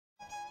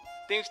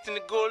Things tend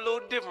to go a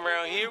little different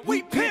around here.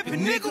 We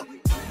pimpin', nigga.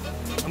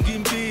 I'm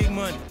getting big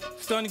money.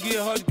 Starting to get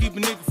hard to keep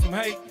a nigga from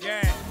hate.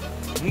 Yeah.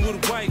 I'm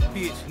with a white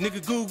bitch.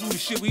 Nigga Google the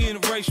shit. We in a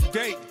racial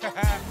date.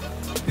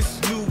 This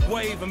is new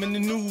wave. I'm in the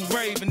new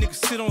rave. A nigga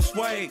sit on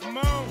sway. Come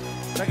on.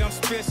 Like I'm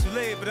special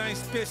ed, but I ain't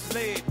special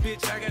ed,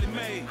 bitch. I got it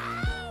made.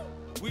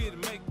 We here to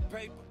make the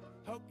paper.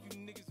 Hope you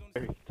niggas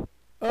on.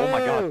 Oh my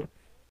god.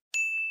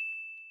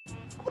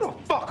 Who the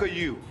fuck are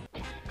you?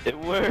 It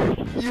worked.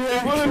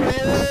 Yeah,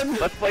 man.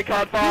 Let's play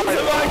COD 5. He's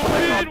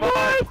alive.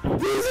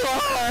 What? He's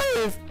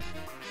alive.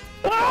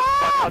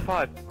 COD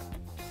 5.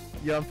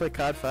 You wanna play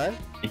COD 5?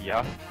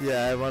 Yeah.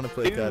 Yeah, I wanna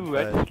play COD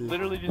 5. I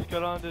literally just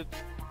got on to...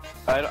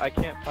 I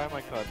can't find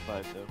my COD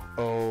 5 though.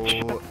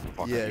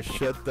 Oh, yeah,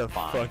 shut the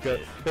fuck up.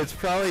 It's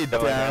probably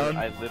No, down.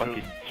 I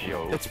literally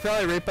joke. It's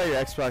probably right by your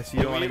Xbox.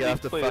 You don't want to get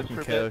off the fucking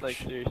couch. Like,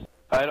 seriously.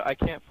 I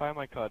can't find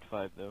my COD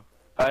 5 though.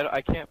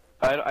 I can't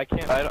find my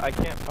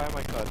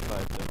COD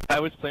 5 though. I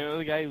was playing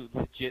with a guy who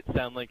legit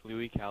sound like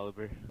Louis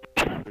Calibre.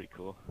 Pretty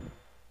cool.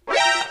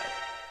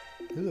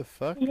 Who the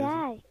fuck is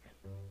Jack.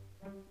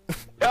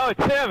 Oh,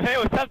 it's him! Hey,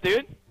 what's up,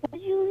 dude?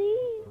 Why'd you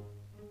leave?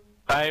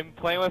 I'm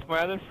playing with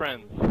my other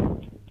friends.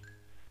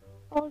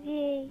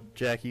 Okay.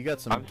 Jack, you got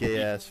some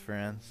gay-ass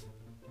friends.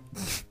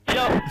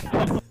 Yo!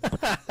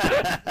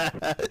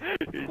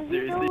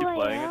 You're You know seriously who I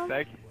playing am?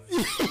 a sec?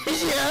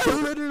 Yeah,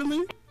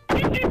 literally.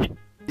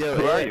 Yo,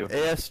 Who are you?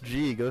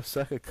 ASG, go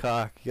suck a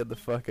cock. Get the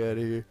fuck out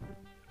of here.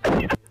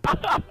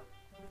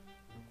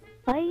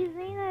 Why are you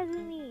saying that to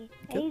me?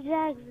 Hey,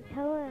 Jack,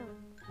 tell him.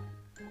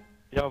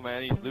 Yo,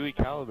 man, he's Louis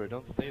Calibre.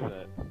 Don't say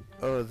that.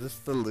 Oh, is this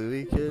the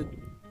Louis kid?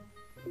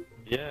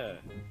 Yeah.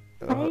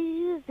 Why did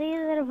you say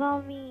that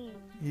about me?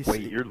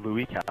 Wait, you're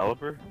Louis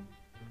Calibre?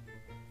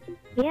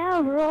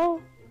 Yeah,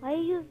 bro. Why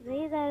did you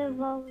say that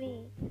about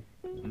me?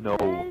 No.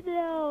 I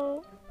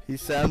know. He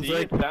sounds See,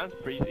 like... it sounds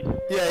pretty.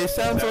 Yeah, he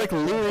sounds like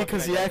Louis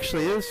because he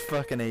actually is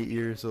fucking 8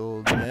 years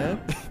old,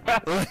 man.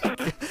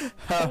 Like,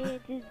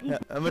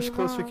 how much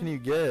closer can you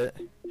get?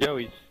 Yo,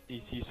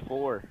 he's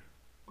 4.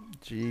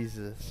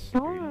 Jesus.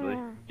 Seriously.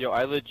 Yo,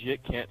 I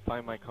legit can't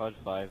find my COD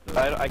 5 though.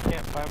 I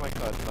can't find my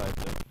COD 5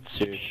 though.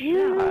 Seriously.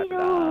 You really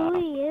know who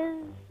he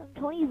is? I'm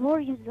 24,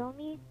 you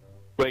dummy.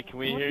 Wait, can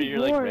we hear your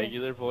like 24.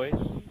 regular voice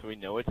so we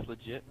know it's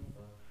legit?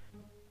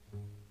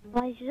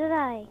 Why should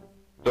I?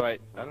 So I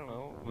don't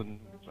know. I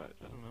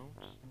don't know.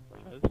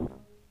 Just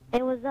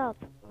Hey, what's up?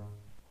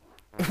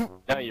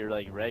 now your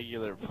like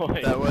regular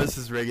voice. That was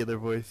his regular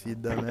voice, you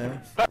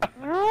dumbass.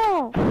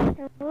 No!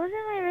 That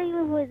wasn't my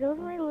regular voice, that was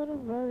my little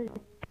brother.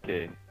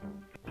 Okay.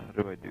 How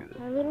do I do this?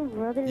 My little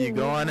brother. You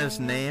go on his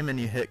name and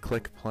you hit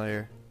click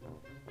player.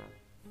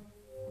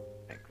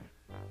 Thanks.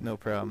 No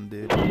problem,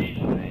 dude.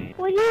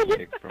 What do you do?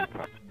 Kick from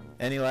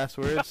Any last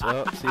words?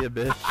 Oh, see ya,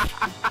 bitch.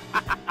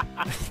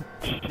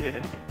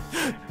 Shit.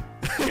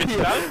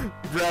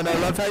 Bren, I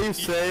love how you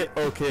say,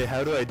 okay,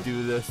 how do I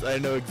do this? I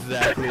know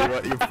exactly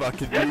what you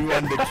fucking do. You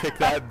wanted to kick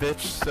that bitch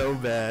so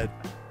bad.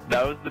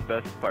 That was the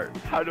best part.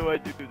 How do I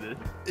do this?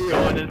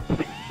 Yeah.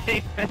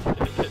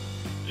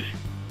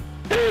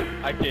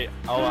 Okay,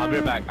 oh, I'll be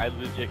right back. I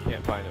legit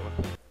can't find it.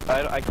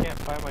 I can't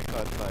find my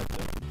COD 5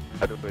 though.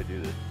 How do I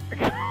do this?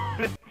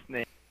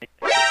 Snake.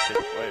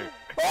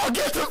 Oh,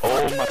 get the fuck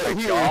Oh out my of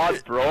here.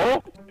 god, bro! Why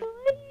are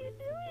you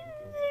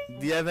doing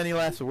Do you have any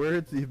last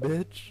words, you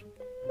bitch?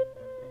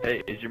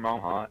 Hey, is your mom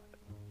hot?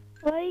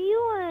 this? What do you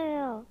want to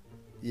know?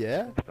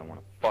 Yeah? I don't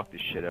want to fuck the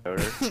shit out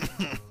of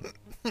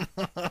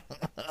her.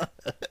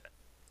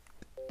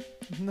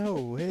 No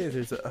way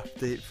there's an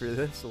update for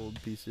this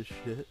old piece of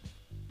shit.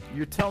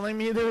 You're telling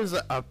me there's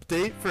an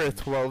update for a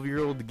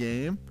 12-year-old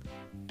game?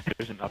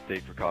 There's an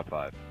update for COD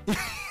 5.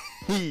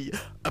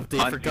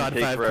 Update for COD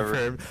 5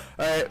 confirmed.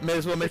 Alright, may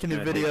as well make a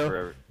new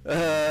video.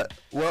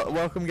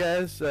 Welcome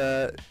guys.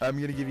 I'm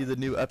gonna give you the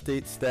new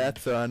update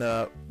stats on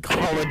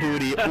Call of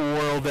Duty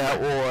World at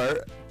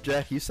War.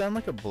 Jack, you sound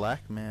like a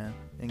black man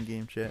in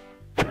game chat.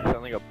 You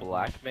sound like a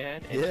black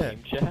man in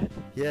game chat?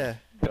 Yeah.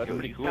 That's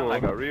pretty cool. Sound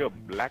like a real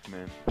black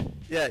man.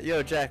 Yeah,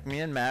 yo, Jack, me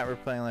and Matt were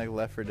playing like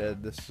Left 4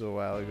 Dead. This is a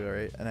while ago,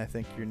 right? And I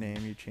think your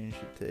name, you changed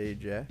it to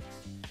Ajax.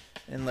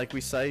 And like we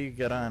saw you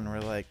get on,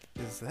 we're like,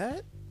 is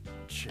that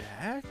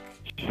Jack?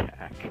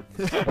 Jack.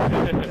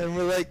 And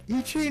we're like,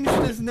 he changed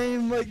his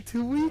name like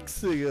 2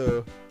 weeks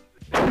ago.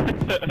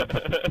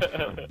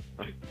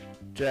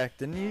 Jack,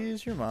 didn't you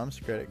use your mom's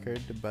credit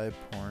card to buy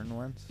porn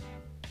once?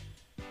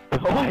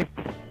 I've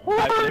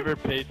never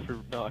paid for.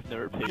 No, I've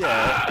never paid.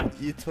 Yeah,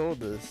 you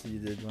told us you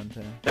did one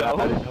time.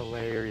 That is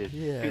hilarious.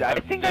 Yeah. Dude, I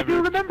think I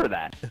do remember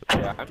that.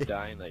 Yeah, I'm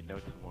dying like no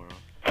tomorrow.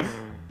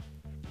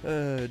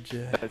 Oh,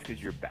 Jack. That's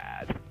because you're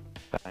bad.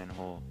 Dying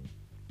hole.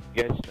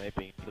 You guys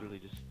sniping, literally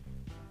just.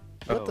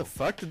 What the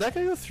fuck? Did that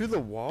guy go through the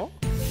wall?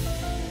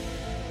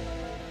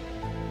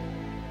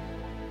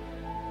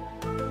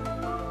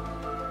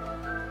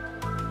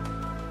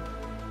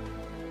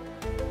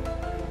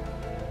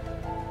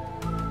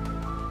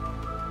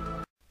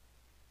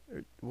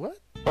 What?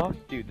 Fuck,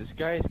 dude, this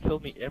guy has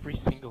killed me every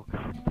single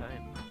time.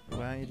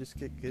 Why don't you just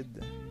get good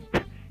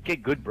then?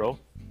 Get good, bro.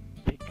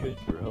 Get good,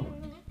 bro.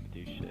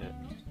 Do shit.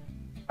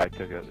 I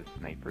took out the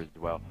sniper as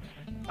well.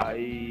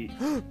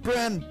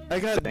 Bren, I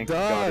got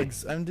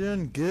dogs. I'm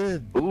doing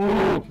good.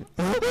 Ooh!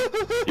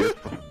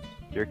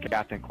 You're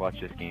Captain Clutch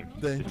this game.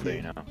 Thank just you. So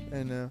you know.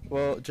 I know.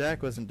 Well,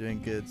 Jack wasn't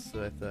doing good,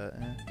 so I thought,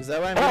 Is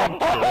that why I'm getting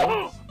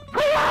kills?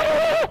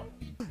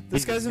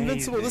 This guy's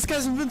invincible! This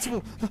guy's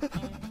invincible!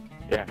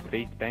 Yeah,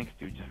 thanks,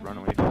 dude. Just run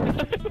away from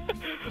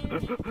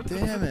it.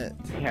 Damn it.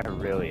 Yeah,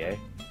 really, eh?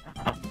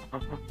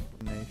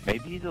 Nice. Maybe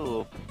he's a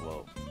little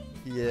slow.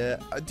 Yeah,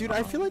 dude,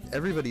 I feel like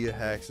everybody who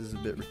hacks is a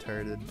bit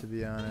retarded, to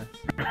be honest.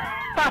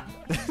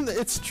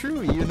 It's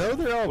true, you know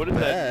they're all What bad.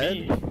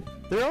 does that mean?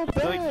 They're all I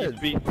feel like bad. you'd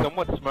be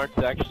somewhat smart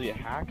to actually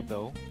hack,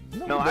 though.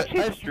 No, but actually,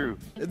 it's true.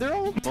 They're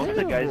all Most terrible. of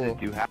the guys that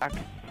do hack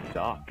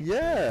suck.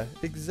 Yeah,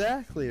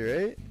 exactly,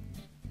 right?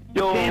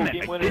 Yo, Damn it,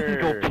 game I winner.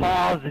 didn't go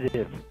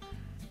positive.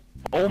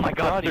 Oh my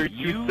god,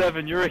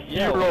 327, you're a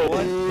hero! What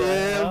the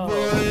Yeah, hell?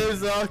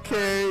 boys, I'll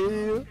carry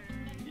you.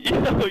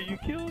 Yo, you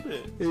killed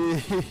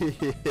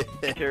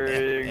it.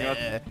 Carrying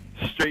us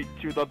straight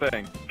to the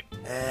bank.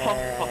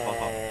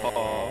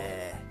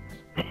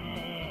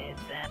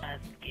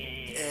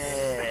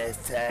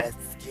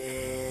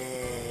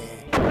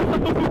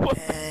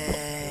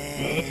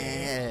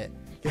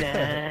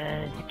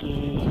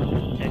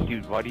 And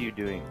dude, what are you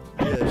doing?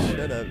 Yeah,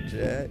 shut up,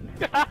 Jack.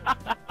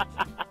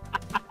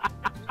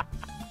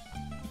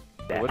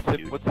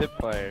 What's hip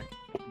fire?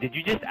 Did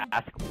you just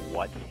ask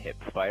what's hip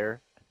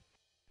fire?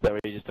 Is that where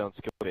you just don't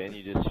scope in,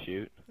 you just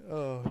shoot?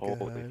 Oh,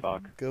 Holy God.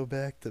 fuck. Go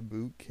back to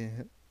boot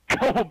camp.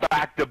 Go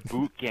back to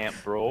boot camp,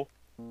 bro.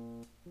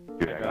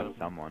 Dude, I got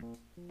someone.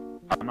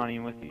 I'm not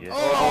even with you yet.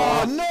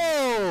 Oh,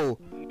 no!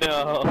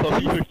 No,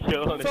 you were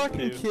killing it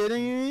Fucking too.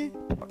 kidding me?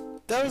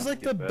 That was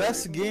like the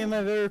best game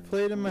I've ever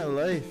played in my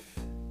life.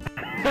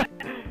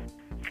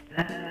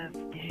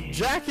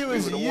 Jack, it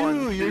was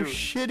you! Your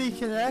shitty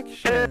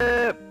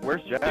connection.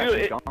 Where's Jack? Dude,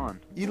 He's gone.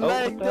 You Oh,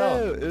 lagged what the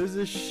hell? out. It was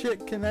a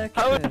shit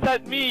connection. How is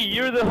that me?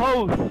 You're the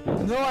host.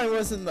 No, I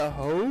wasn't the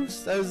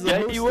host. I was the Yeah,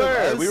 host you of were.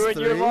 us We were in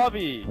your three.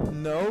 lobby.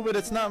 No, but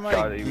it's not my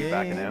God, are you game.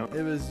 backing out?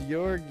 It was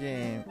your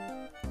game.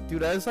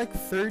 Dude, I was like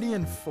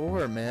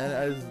 30-4, man.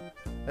 I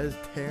was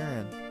tearing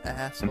And there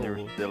asshole.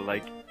 were still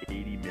like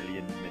 80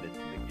 million minutes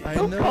in the game. I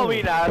Don't know. call me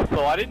an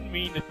asshole. I didn't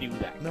mean to do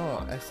that.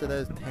 No, I said I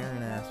was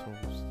tearing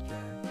assholes, Jack.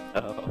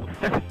 Oh.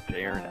 I was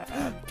staring at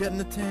him, Get in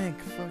the tank,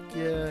 fuck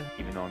yeah.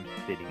 even though I'm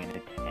sitting in a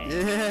tank.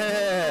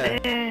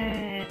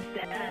 Yeah!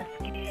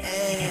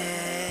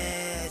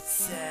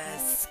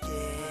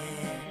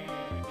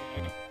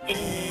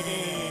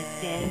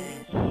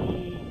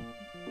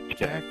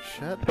 Jack,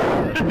 shut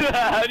up.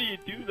 How do you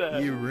do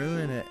that? You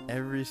ruin it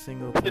every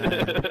single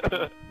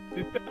time.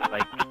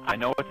 Like, I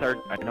know it's our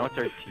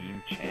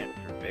team chant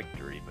for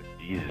victory, but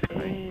Jesus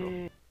Christ,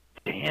 bro.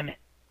 Damn it.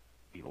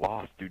 We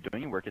lost, dude.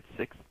 Don't you work at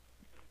 6?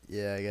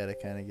 Yeah, I gotta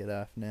kinda get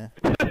off now.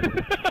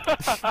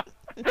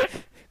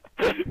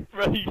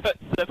 Bro, you got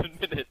 7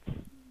 minutes.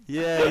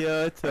 Yeah,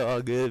 yo, it's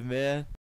all good, man.